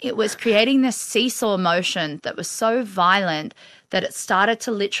 And it was creating this seesaw motion that was so violent that it started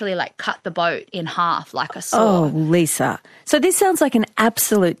to literally like cut the boat in half like a saw. Oh, Lisa. So this sounds like an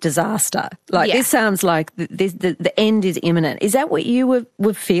absolute disaster. Like this sounds like the end is imminent. Is that what you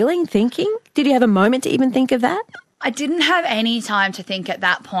were feeling, thinking? Did you have a moment to even think of that? I didn't have any time to think at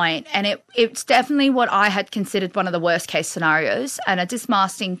that point, and it's definitely what I had considered one of the worst case scenarios. And a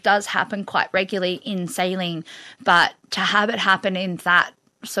dismasting does happen quite regularly in sailing, but to have it happen in that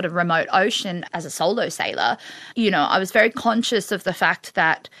sort of remote ocean as a solo sailor, you know, I was very conscious of the fact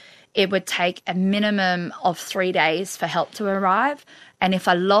that it would take a minimum of 3 days for help to arrive. And if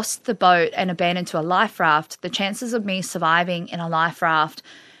I lost the boat and abandoned to a life raft, the chances of me surviving in a life raft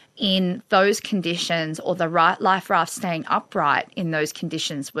in those conditions, or the life raft staying upright in those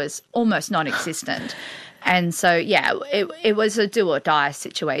conditions, was almost non-existent. And so, yeah, it was a do or die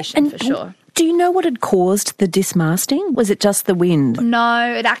situation for sure. Do you know what had caused the dismasting? Was it just the wind?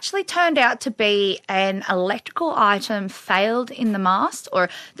 No, it actually turned out to be an electrical item failed in the mast, or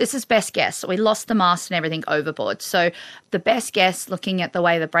this is best guess. So we lost the mast and everything overboard. So the best guess, looking at the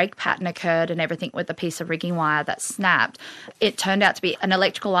way the break pattern occurred and everything with the piece of rigging wire that snapped, it turned out to be an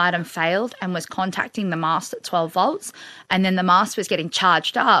electrical item failed and was contacting the mast at 12 volts. And then the mast was getting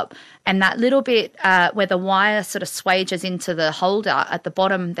charged up. And that little bit where the wire sort of swages into the holder at the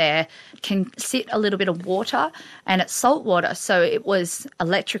bottom there can can sit a little bit of water, and it's salt water. So it was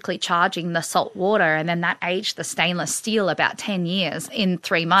electrically charging the salt water, and then that aged the stainless steel about 10 years in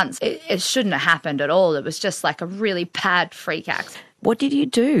 3 months. It shouldn't have happened at all. It was just like a really bad freak accident. What did you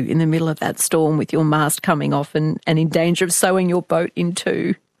do in the middle of that storm with your mast coming off and in danger of sewing your boat in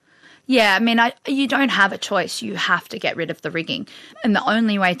two? Yeah, I mean, you don't have a choice. You have to get rid of the rigging. And the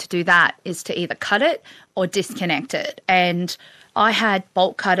only way to do that is to either cut it or disconnect it. And I had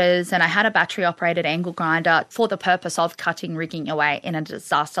bolt cutters and I had a battery-operated angle grinder for the purpose of cutting rigging away in a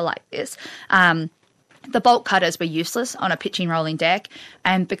disaster like this. The bolt cutters were useless on a pitching rolling deck,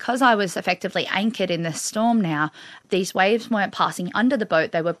 and because I was effectively anchored in this storm now, these waves weren't passing under the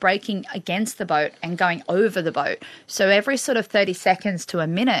boat, they were breaking against the boat and going over the boat. So every sort of 30 seconds to a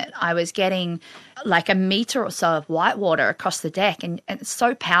minute, I was getting like a metre or so of white water across the deck, and it's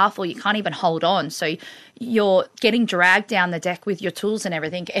so powerful you can't even hold on. So you're getting dragged down the deck with your tools and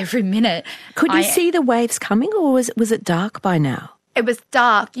everything every minute. Could you see the waves coming, or was it dark by now? It was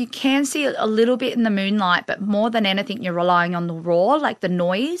dark. You can see it a little bit in the moonlight, but more than anything, you're relying on the roar, like the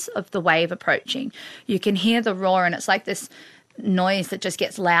noise of the wave approaching. You can hear the roar, and it's like this noise that just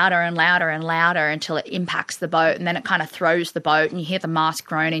gets louder and louder and louder until it impacts the boat, and then it kind of throws the boat, and you hear the mast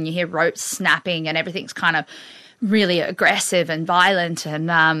groan, and you hear ropes snapping, and everything's kind of really aggressive and violent.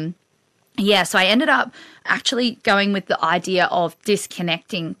 And so I ended up actually going with the idea of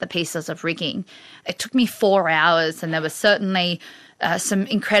disconnecting the pieces of rigging. It took me 4 hours, and there was certainly some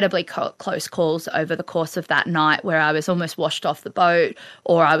incredibly close calls over the course of that night where I was almost washed off the boat,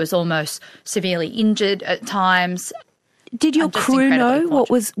 or I was almost severely injured at times. Did your crew know what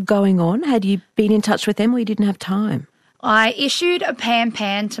was going on? Had you been in touch with them, or you didn't have time? I issued a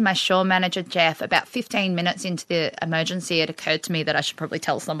pan to my shore manager, Jeff, about 15 minutes into the emergency. It occurred to me that I should probably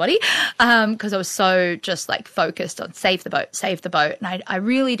tell somebody because I was so just like focused on save the boat. And I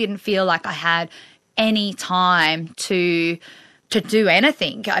really didn't feel like I had any time to do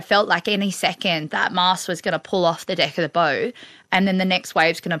anything. I felt like any second that mast was going to pull off the deck of the boat, and then the next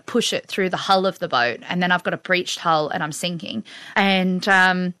wave's going to push it through the hull of the boat, and then I've got a breached hull and I'm sinking. And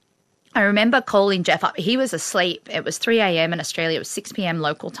I remember calling Jeff up. He was asleep. It was 3 a.m. in Australia. It was 6 p.m.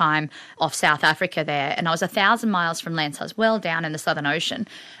 local time off South Africa there. And I was 1,000 miles from land, so I was well down in the Southern Ocean.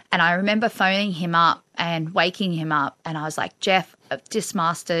 And I remember phoning him up and waking him up. And I was like, Jeff, I've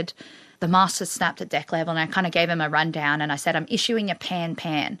dismasted. The mast has snapped at deck level. And I kind of gave him a rundown. And I said, I'm issuing a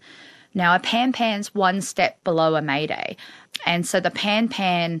pan. Now, a pan's one step below a mayday. And so the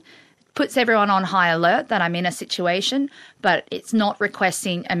pan puts everyone on high alert that I'm in a situation, but it's not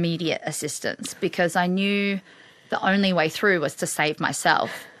requesting immediate assistance because I knew the only way through was to save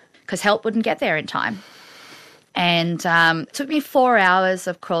myself because help wouldn't get there in time. And it took me 4 hours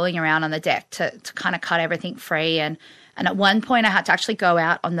of crawling around on the deck to kind of cut everything free. And at one point I had to actually go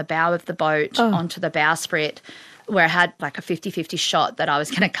out on the bow of the boat onto the bowsprit where I had like a 50-50 shot that I was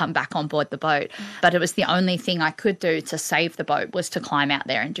going to come back on board the boat. But it was the only thing I could do to save the boat was to climb out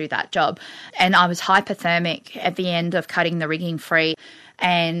there and do that job. And I was hypothermic at the end of cutting the rigging free.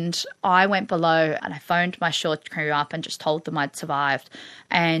 And I went below and I phoned my shore crew up and just told them I'd survived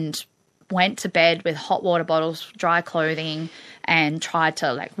and went to bed with hot water bottles, dry clothing, and tried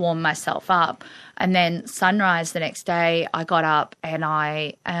to like warm myself up. And then sunrise the next day, I got up and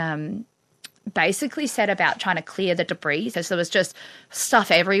I basically set about trying to clear the debris. So there was just stuff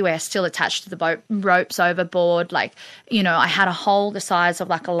everywhere still attached to the boat, ropes overboard. Like, you know, I had a hole the size of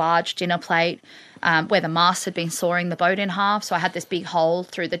like a large dinner plate where the mast had been sawing the boat in half. So I had this big hole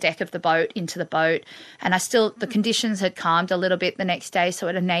through the deck of the boat into the boat. And the conditions had calmed a little bit the next day. So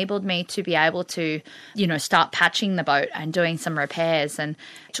it enabled me to be able to, you know, start patching the boat and doing some repairs. And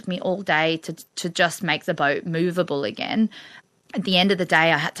it took me all day to just make the boat movable again. At the end of the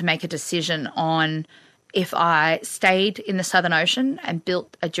day, I had to make a decision on if I stayed in the Southern Ocean and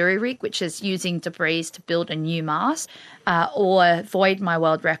built a jury rig, which is using debris to build a new mast, or void my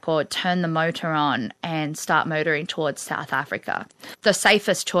world record, turn the motor on and start motoring towards South Africa. The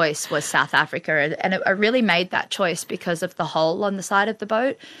safest choice was South Africa, and I really made that choice because of the hole on the side of the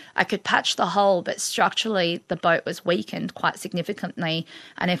boat. I could patch the hole, but structurally the boat was weakened quite significantly,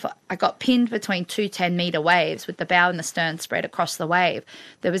 and if I got pinned between two 10-metre waves with the bow and the stern spread across the wave,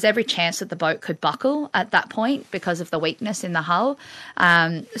 there was every chance that the boat could buckle at that point because of the weakness in the hull.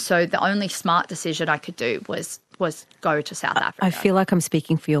 So the only smart decision I could do was go to South Africa. I feel like I'm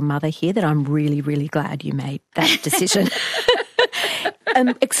speaking for your mother here, that I'm really, really glad you made that decision.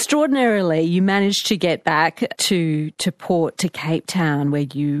 Extraordinarily, you managed to get back to port, to Cape Town, where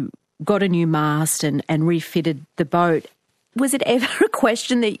you got a new mast and refitted the boat. Was it ever a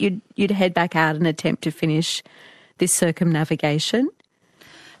question that you'd head back out and attempt to finish this circumnavigation?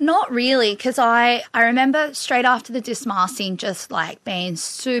 Not really, because I remember straight after the dismasting just like being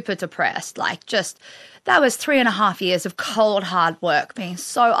super depressed, like just that was 3.5 years of cold, hard work, being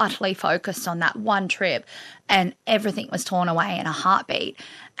so utterly focused on that one trip, and everything was torn away in a heartbeat.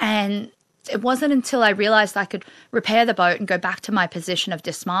 And it wasn't until I realised I could repair the boat and go back to my position of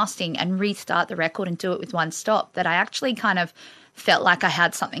dismasting and restart the record and do it with one stop that I actually kind of felt like I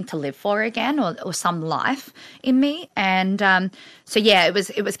had something to live for again, or some life in me. And so yeah, it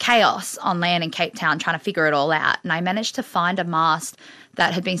was chaos on land in Cape Town trying to figure it all out. And I managed to find a mast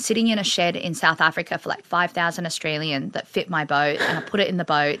that had been sitting in a shed in South Africa for like 5,000 Australian that fit my boat, and I put it in the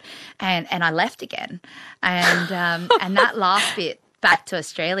boat and I left again. And that last bit back to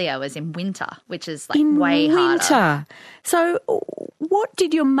Australia was in winter, which is like way harder. So what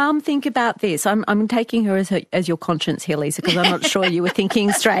did your mum think about this? I'm taking her as your conscience here, Lisa, because I'm not sure you were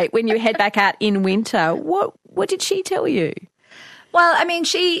thinking straight when you head back out in winter. What did she tell you? Well, I mean,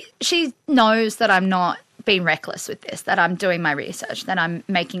 she knows that I'm not being reckless with this, that I'm doing my research, that I'm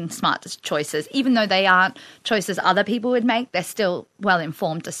making smart choices. Even though they aren't choices other people would make, they're still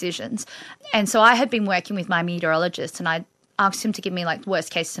well-informed decisions. And so I had been working with my meteorologist, and I asked him to give me like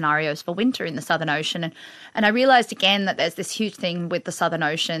worst case scenarios for winter in the Southern Ocean. And I realised again that there's this huge thing with the Southern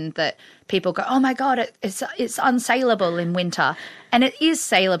Ocean that people go, oh my God, it's unsaleable in winter. And it is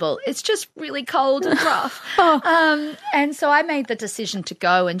saleable. It's just really cold and rough. And so I made the decision to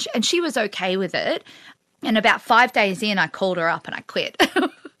go, and she was okay with it. And about 5 days in, I called her up and I quit.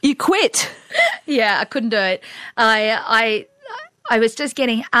 You quit? Yeah, I couldn't do it. I was just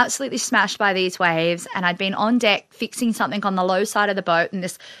getting absolutely smashed by these waves, and I'd been on deck fixing something on the low side of the boat, and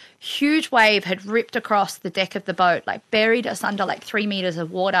this huge wave had ripped across the deck of the boat, like buried us under like 3 meters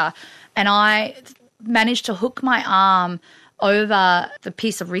of water. And I managed to hook my arm over the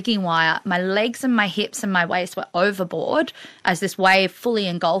piece of rigging wire. My legs and my hips and my waist were overboard as this wave fully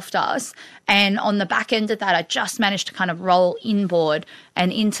engulfed us. And on the back end of that, I just managed to kind of roll inboard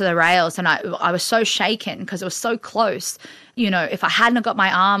and into the rails. And I was so shaken because it was so close. You know, if I hadn't got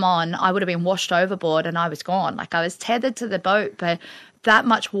my arm on, I would have been washed overboard and I was gone. Like, I was tethered to the boat, but that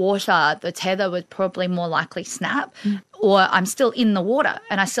much water, the tether would probably more likely snap, or I'm still in the water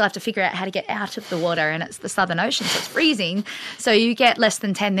and I still have to figure out how to get out of the water, and it's the Southern Ocean, so it's freezing. So you get less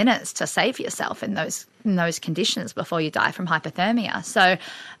than 10 minutes to save yourself in those conditions before you die from hypothermia. So,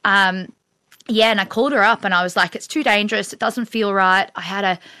 yeah, and I called her up and I was like, it's too dangerous. It doesn't feel right. I had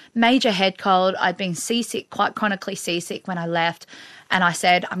a major head cold. I'd been seasick, quite chronically seasick when I left. And I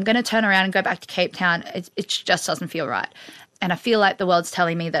said, I'm going to turn around and go back to Cape Town. It just doesn't feel right. And I feel like the world's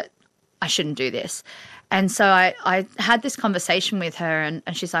telling me that I shouldn't do this. And so I had this conversation with her,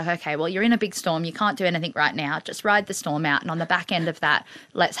 and she's like, okay, well, you're in a big storm. You can't do anything right now. Just ride the storm out. And on the back end of that,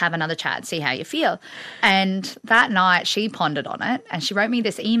 let's have another chat and see how you feel. And that night she pondered on it, and she wrote me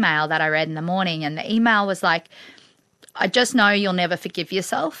this email that I read in the morning. And the email was like, I just know you'll never forgive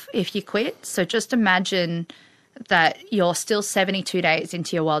yourself if you quit. So just imagine that you're still 72 days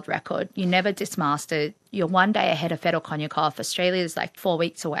into your world record. You never dismasted. You're 1 day ahead of Fedor Konyakov. Australia is like 4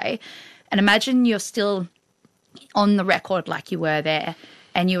 weeks away. And imagine you're still on the record like you were there,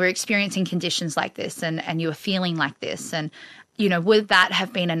 and you were experiencing conditions like this, and you were feeling like this. And, you know, would that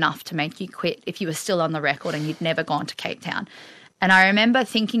have been enough to make you quit if you were still on the record and you'd never gone to Cape Town? And I remember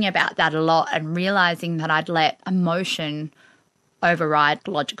thinking about that a lot and realising that I'd let emotion override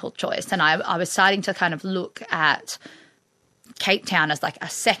logical choice. And I was starting to kind of look at Cape Town as like a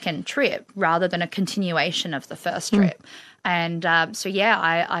second trip rather than a continuation of the first trip. And so,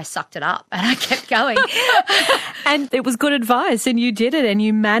 yeah, I sucked it up and I kept going. And it was good advice, and you did it, and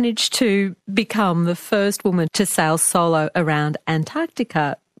you managed to become the first woman to sail solo around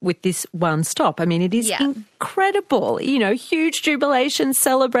Antarctica with this one stop. I mean, it is incredible, you know, huge jubilation,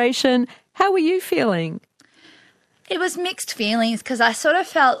 celebration. How were you feeling? It was mixed feelings because I sort of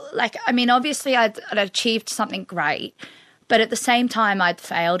felt like, I mean, obviously I'd achieved something great, but at the same time I'd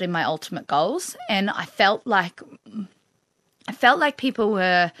failed in my ultimate goals, and I felt like people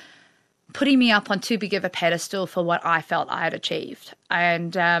were putting me up on too big of a pedestal for what I felt I had achieved.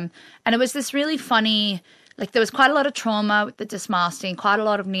 And it was this really funny, like there was quite a lot of trauma with the dismasting, quite a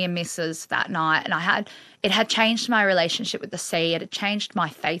lot of near misses that night, and it had changed my relationship with the sea. It had changed my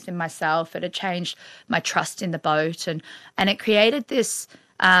faith in myself. It had changed my trust in the boat, and it created this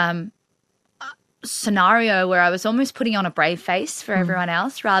scenario where I was almost putting on a brave face for everyone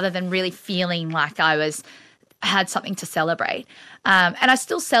else rather than really feeling like I had something to celebrate. And I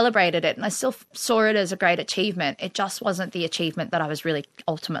still celebrated it, and I still saw it as a great achievement. It just wasn't the achievement that I was really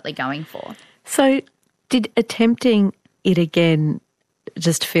ultimately going for. So did attempting it again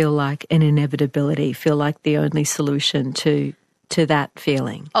just feel like an inevitability, feel like the only solution to to that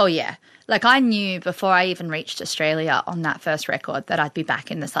feeling? Oh, yeah. Like I knew before I even reached Australia on that first record that I'd be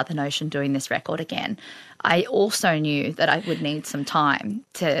back in the Southern Ocean doing this record again. I also knew that I would need some time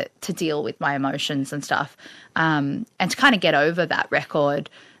to deal with my emotions and stuff, and to kind of get over that record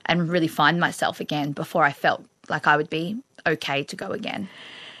and really find myself again before I felt like I would be okay to go again.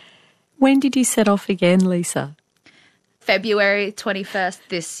 When did you set off again, Lisa? February 21st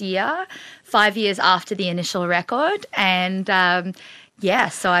this year, 5 years after the initial record. And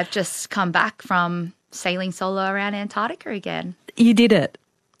so I've just come back from sailing solo around Antarctica again. You did it?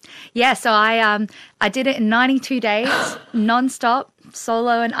 Yeah, so I did it in 92 days, non-stop,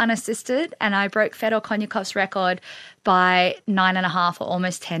 solo and unassisted, and I broke Fedor Konyakov's record by 9.5 or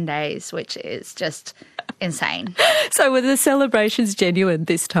almost 10 days, which is just insane. So were the celebrations genuine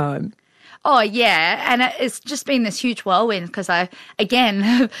this time? Oh, yeah, and it's just been this huge whirlwind because I,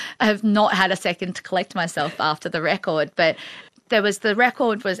 again, have not had a second to collect myself after the record, but the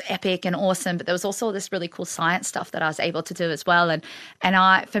record was epic and awesome, but there was also this really cool science stuff that I was able to do as well. And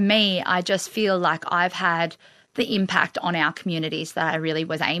for me, I just feel like I've had the impact on our communities that I really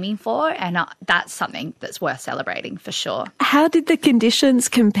was aiming for, and that's something that's worth celebrating for sure. How did the conditions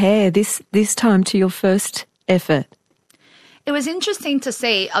compare this time to your first effort? It was interesting to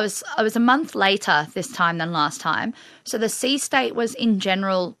see. I was a month later this time than last time. So the sea state was in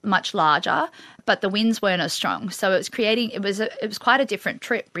general much larger, but the winds weren't as strong. So it was quite a different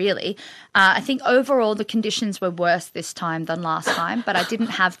trip, really. I think overall the conditions were worse this time than last time, but I didn't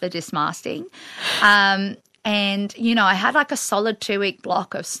have the dismasting. And, I had like a solid 2-week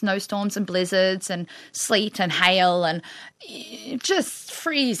block of snowstorms and blizzards and sleet and hail and just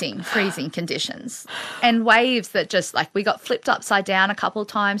freezing conditions. And waves that just we got flipped upside down a couple of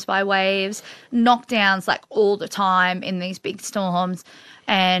times by waves, knockdowns all the time in these big storms.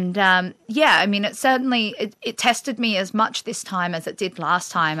 And, it certainly, it tested me as much this time as it did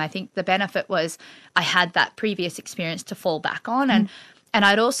last time. I think the benefit was I had that previous experience to fall back on, and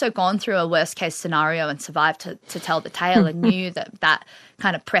I'd also gone through a worst-case scenario and survived to tell the tale and knew that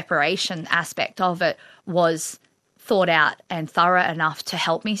kind of preparation aspect of it was thought out and thorough enough to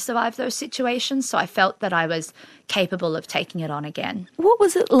help me survive those situations. So I felt that I was capable of taking it on again. What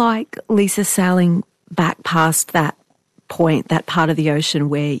was it like, Lisa, sailing back past that point, that part of the ocean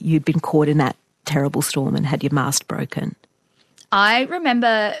where you'd been caught in that terrible storm and had your mast broken? I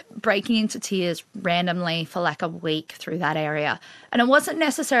remember breaking into tears randomly for a week through that area. And it wasn't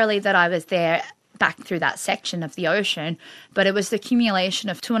necessarily that I was there back through that section of the ocean, but it was the accumulation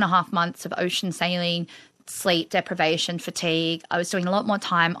of 2.5 months of ocean sailing, sleep deprivation, fatigue. I was doing a lot more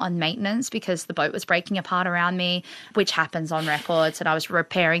time on maintenance because the boat was breaking apart around me, which happens on records, and I was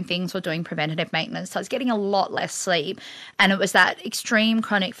repairing things or doing preventative maintenance. So I was getting a lot less sleep. And it was that extreme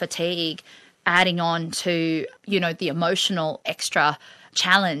chronic fatigue adding on to, the emotional extra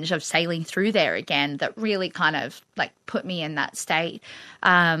challenge of sailing through there again that really kind of put me in that state.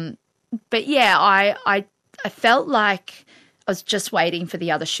 But yeah, I felt like I was just waiting for the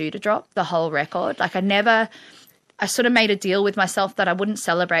other shoe to drop the whole record. I sort of made a deal with myself that I wouldn't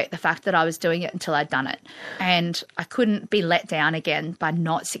celebrate the fact that I was doing it until I'd done it. And I couldn't be let down again by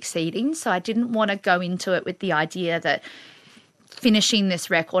not succeeding. So I didn't want to go into it with the idea that finishing this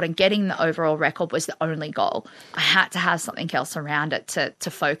record and getting the overall record was the only goal. I had to have something else around it to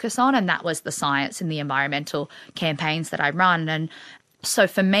focus on, and that was the science and the environmental campaigns that I run. And so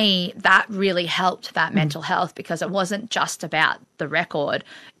for me, that really helped that mental health because it wasn't just about the record.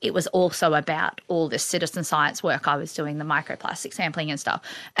 It was also about all this citizen science work I was doing, the microplastic sampling and stuff.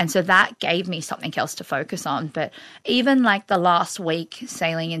 And so that gave me something else to focus on. But even the last week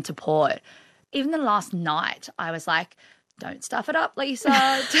sailing into port, even the last night, I was like, don't stuff it up, Lisa.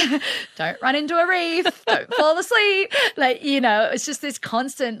 Don't run into a reef. Don't fall asleep. It's just this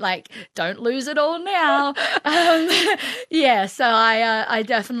constant, don't lose it all now. So I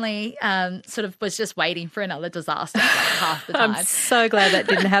definitely sort of was just waiting for another disaster half the time. I'm so glad that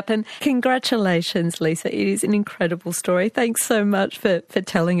didn't happen. Congratulations, Lisa. It is an incredible story. Thanks so much for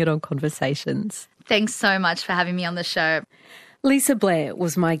telling it on Conversations. Thanks so much for having me on the show. Lisa Blair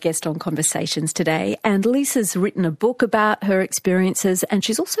was my guest on Conversations today, and Lisa's written a book about her experiences, and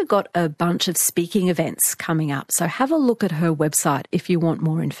she's also got a bunch of speaking events coming up. So have a look at her website if you want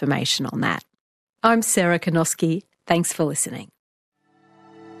more information on that. I'm Sarah Kanoski. Thanks for listening.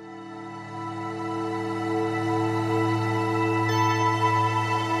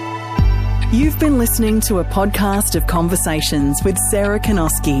 You've been listening to a podcast of Conversations with Sarah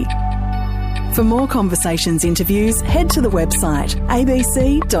Kanoski. For more Conversations interviews, head to the website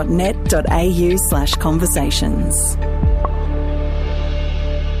abc.net.au/conversations.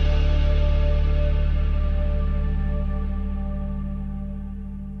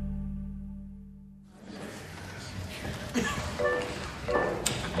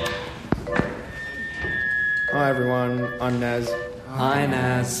 I'm Naz. Hi,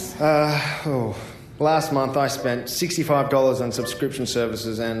 Naz. Last month I spent $65 on subscription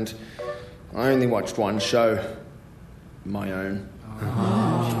services and I only watched one show. My own.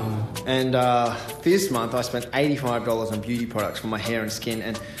 And this month I spent $85 on beauty products for my hair and skin,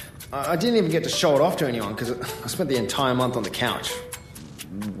 and I didn't even get to show it off to anyone because I spent the entire month on the couch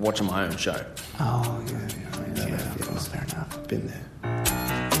watching my own show. Oh, yeah, fair enough. Been there.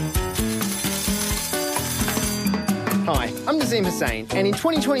 Hi, I'm Nazim Hussain, and in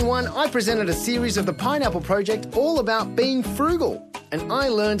 2021 I presented a series of the Pineapple Project all about being frugal, and I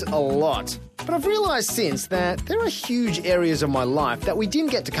learned a lot. But I've realised since that there are huge areas of my life that we didn't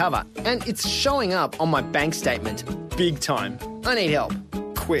get to cover, and it's showing up on my bank statement. Big time. I need help.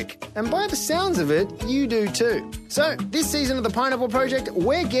 Quick. And by the sounds of it, you do too. So, this season of the Pineapple Project,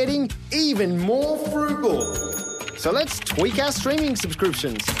 we're getting even more frugal. So let's tweak our streaming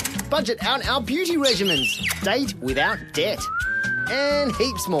subscriptions, budget out our beauty regimens, date without debt, and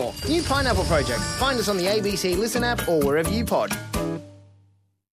heaps more. New Pineapple Project. Find us on the ABC Listen app or wherever you pod.